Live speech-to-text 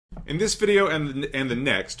In this video and the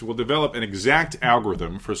next, we'll develop an exact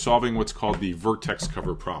algorithm for solving what's called the vertex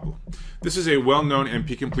cover problem. This is a well-known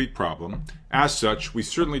NP-complete problem. As such, we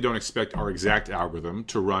certainly don't expect our exact algorithm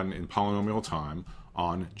to run in polynomial time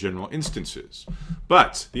on general instances.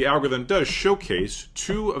 But the algorithm does showcase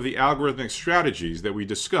two of the algorithmic strategies that we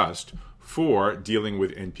discussed for dealing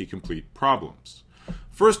with NP-complete problems.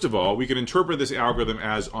 First of all, we can interpret this algorithm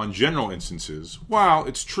as on general instances, while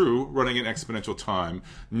it's true running in exponential time,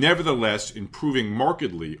 nevertheless improving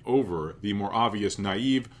markedly over the more obvious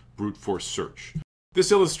naive brute force search.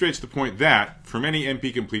 This illustrates the point that, for many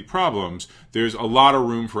NP-complete problems, there's a lot of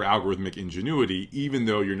room for algorithmic ingenuity, even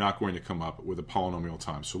though you're not going to come up with a polynomial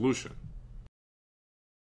time solution.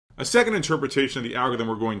 A second interpretation of the algorithm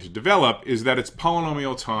we're going to develop is that it's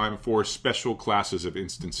polynomial time for special classes of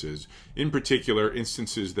instances, in particular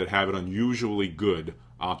instances that have an unusually good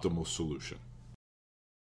optimal solution.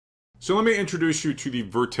 So let me introduce you to the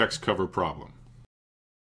vertex cover problem.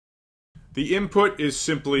 The input is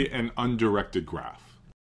simply an undirected graph.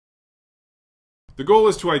 The goal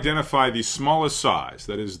is to identify the smallest size,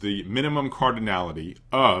 that is the minimum cardinality,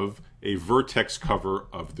 of a vertex cover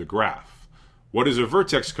of the graph. What is a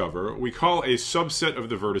vertex cover? We call a subset of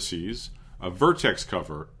the vertices a vertex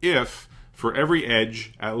cover if, for every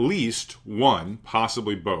edge, at least one,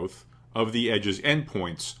 possibly both, of the edge's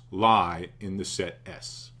endpoints lie in the set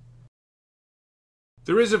S.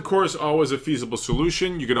 There is, of course, always a feasible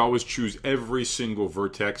solution. You could always choose every single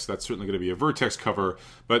vertex. That's certainly going to be a vertex cover.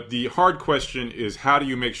 But the hard question is, how do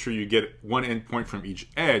you make sure you get one endpoint from each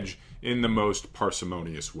edge in the most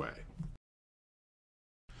parsimonious way?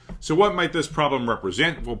 So what might this problem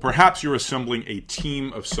represent? Well, perhaps you're assembling a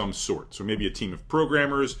team of some sort. So maybe a team of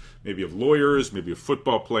programmers, maybe of lawyers, maybe of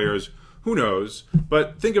football players, who knows?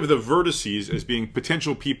 But think of the vertices as being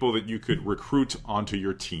potential people that you could recruit onto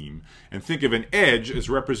your team. And think of an edge as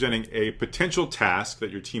representing a potential task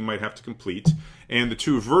that your team might have to complete. And the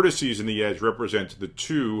two vertices in the edge represent the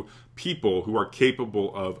two people who are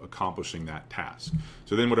capable of accomplishing that task.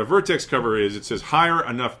 So then what a vertex cover is, it says hire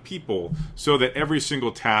enough people so that every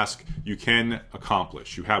single task you can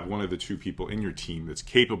accomplish. You have one of the two people in your team that's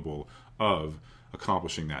capable of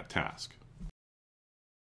accomplishing that task.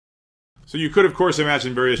 So you could, of course,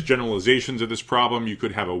 imagine various generalizations of this problem. You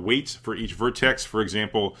could have a weight for each vertex, for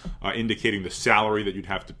example, indicating the salary that you'd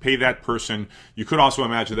have to pay that person. You could also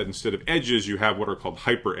imagine that instead of edges, you have what are called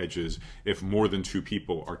hyper-edges if more than two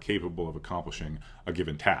people are capable of accomplishing a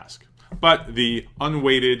given task. But the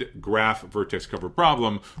unweighted graph vertex cover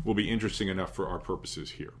problem will be interesting enough for our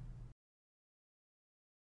purposes here.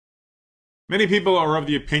 Many people are of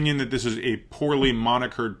the opinion that this is a poorly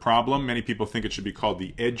monikered problem. Many people think it should be called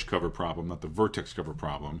the edge cover problem, not the vertex cover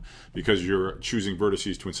problem, because you're choosing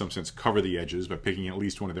vertices to, in some sense, cover the edges by picking at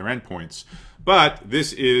least one of their endpoints. But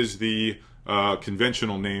this is the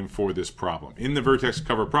conventional name for this problem. In the vertex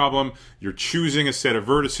cover problem, you're choosing a set of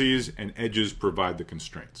vertices, and edges provide the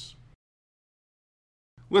constraints.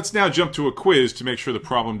 Let's now jump to a quiz to make sure the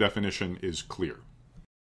problem definition is clear.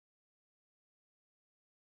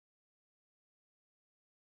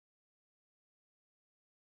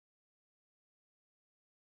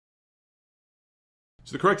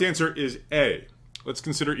 So the correct answer is A. Let's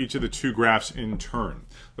consider each of the two graphs in turn.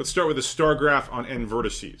 Let's start with a star graph on n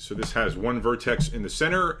vertices. So this has one vertex in the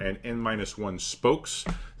center and n-1 spokes.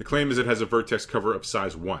 The claim is it has a vertex cover of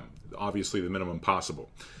size 1, obviously the minimum possible.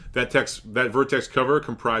 That vertex cover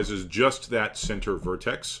comprises just that center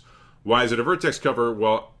vertex. Why is it a vertex cover?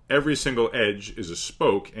 Well, every single edge is a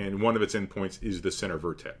spoke, and one of its endpoints is the center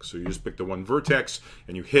vertex. So you just pick the one vertex,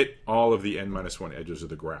 and you hit all of the n-1 edges of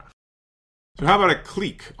the graph. So how about a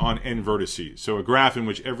clique on n vertices? So a graph in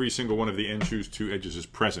which every single one of the n choose 2 edges is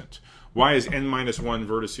present. Why is n-1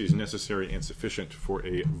 vertices necessary and sufficient for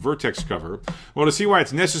a vertex cover? Well, to see why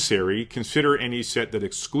it's necessary, consider any set that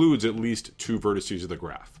excludes at least 2 vertices of the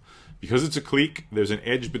graph. Because it's a clique, there's an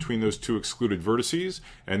edge between those 2 excluded vertices,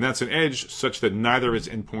 and that's an edge such that neither of its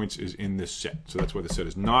endpoints is in this set. So that's why the set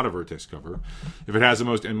is not a vertex cover if it has the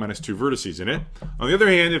most n-2 vertices in it. On the other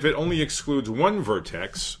hand, if it only excludes one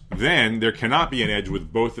vertex, then there cannot be an edge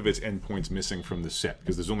with both of its endpoints missing from the set,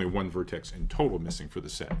 because there's only one vertex in total missing for the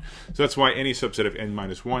set. So that's why any subset of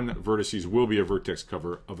n-1 vertices will be a vertex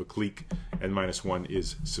cover of a clique. n-1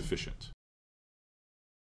 is sufficient.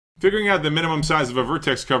 Figuring out the minimum size of a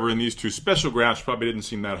vertex cover in these two special graphs probably didn't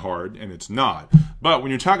seem that hard, and it's not. But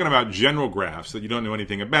when you're talking about general graphs that you don't know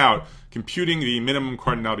anything about, computing the minimum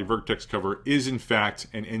cardinality vertex cover is in fact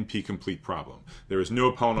an NP-complete problem. There is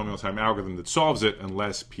no polynomial time algorithm that solves it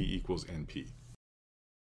unless P equals NP.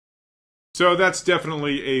 So that's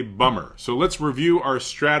definitely a bummer. So let's review our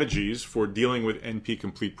strategies for dealing with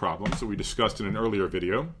NP-complete problems that we discussed in an earlier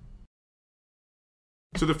video.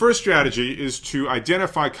 So the first strategy is to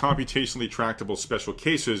identify computationally tractable special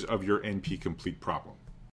cases of your NP-complete problem.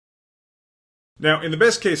 Now, in the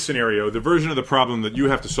best case scenario, the version of the problem that you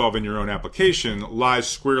have to solve in your own application lies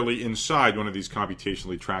squarely inside one of these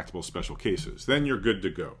computationally tractable special cases. Then you're good to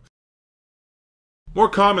go. More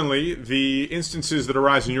commonly, the instances that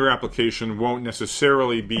arise in your application won't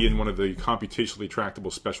necessarily be in one of the computationally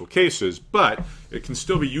tractable special cases, but it can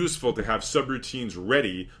still be useful to have subroutines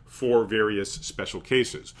ready for various special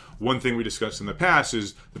cases. One thing we discussed in the past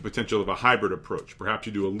is the potential of a hybrid approach. Perhaps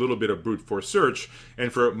you do a little bit of brute force search,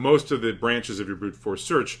 and for most of the branches of your brute force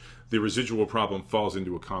search, the residual problem falls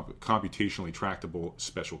into a computationally tractable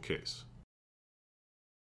special case.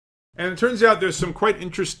 And it turns out there's some quite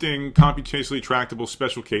interesting computationally tractable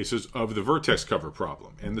special cases of the vertex cover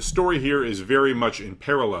problem. And the story here is very much in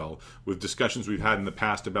parallel with discussions we've had in the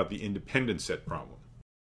past about the independent set problem.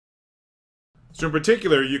 So in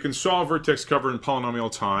particular, you can solve vertex cover in polynomial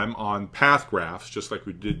time on path graphs, just like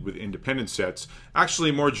we did with independent sets,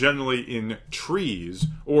 actually more generally in trees,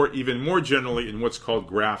 or even more generally in what's called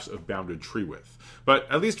graphs of bounded tree width. But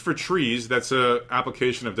at least for trees, that's an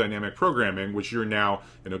application of dynamic programming, which you're now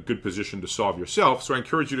in a good position to solve yourself. So I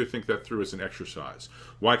encourage you to think that through as an exercise.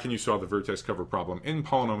 Why can you solve the vertex cover problem in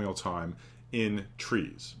polynomial time in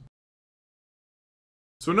trees?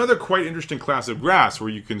 So another quite interesting class of graphs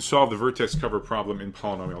where you can solve the vertex cover problem in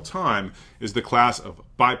polynomial time is the class of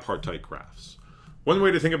bipartite graphs. One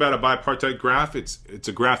way to think about a bipartite graph, it's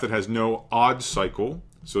a graph that has no odd cycle,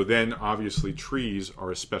 so then obviously trees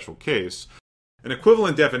are a special case. An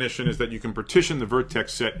equivalent definition is that you can partition the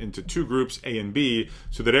vertex set into two groups, A and B,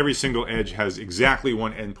 so that every single edge has exactly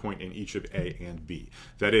one endpoint in each of A and B.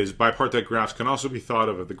 That is, bipartite graphs can also be thought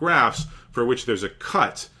of as the graphs for which there's a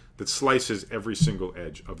cut that slices every single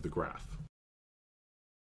edge of the graph.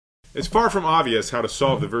 It's far from obvious how to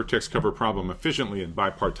solve the vertex cover problem efficiently in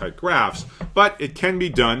bipartite graphs, but it can be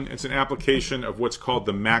done. It's an application of what's called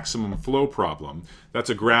the maximum flow problem.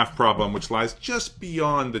 That's a graph problem which lies just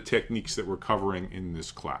beyond the techniques that we're covering in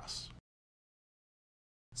this class.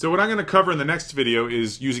 So what I'm going to cover in the next video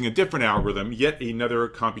is using a different algorithm, yet another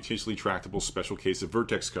computationally tractable special case of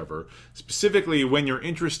vertex cover, specifically when you're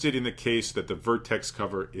interested in the case that the vertex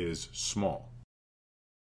cover is small.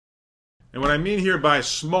 And what I mean here by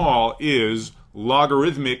small is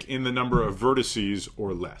logarithmic in the number of vertices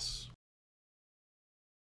or less.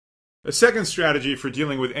 A second strategy for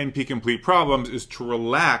dealing with NP-complete problems is to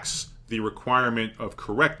relax the requirement of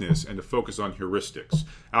correctness and to focus on heuristics,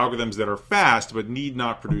 algorithms that are fast but need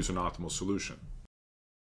not produce an optimal solution.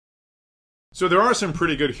 So there are some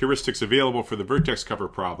pretty good heuristics available for the vertex cover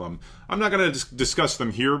problem. I'm not going to discuss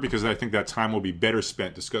them here because I think that time will be better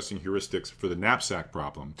spent discussing heuristics for the knapsack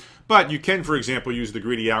problem. But you can, for example, use the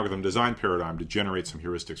greedy algorithm design paradigm to generate some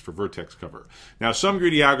heuristics for vertex cover. Now, some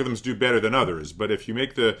greedy algorithms do better than others, but if you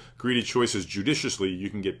make the greedy choices judiciously, you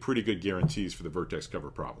can get pretty good guarantees for the vertex cover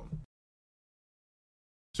problem.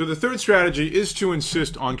 So the third strategy is to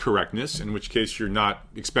insist on correctness, in which case you're not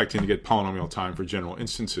expecting to get polynomial time for general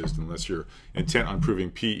instances unless you're intent on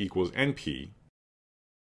proving p equals np.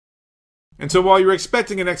 And so while you're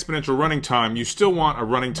expecting an exponential running time, you still want a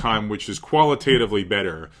running time which is qualitatively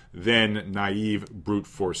better than naive brute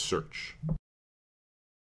force search.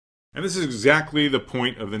 And this is exactly the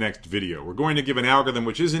point of the next video. We're going to give an algorithm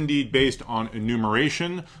which is indeed based on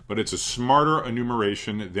enumeration, but it's a smarter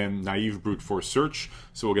enumeration than naive brute force search.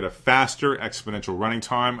 So we'll get a faster exponential running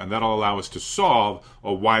time, and that'll allow us to solve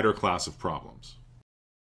a wider class of problems.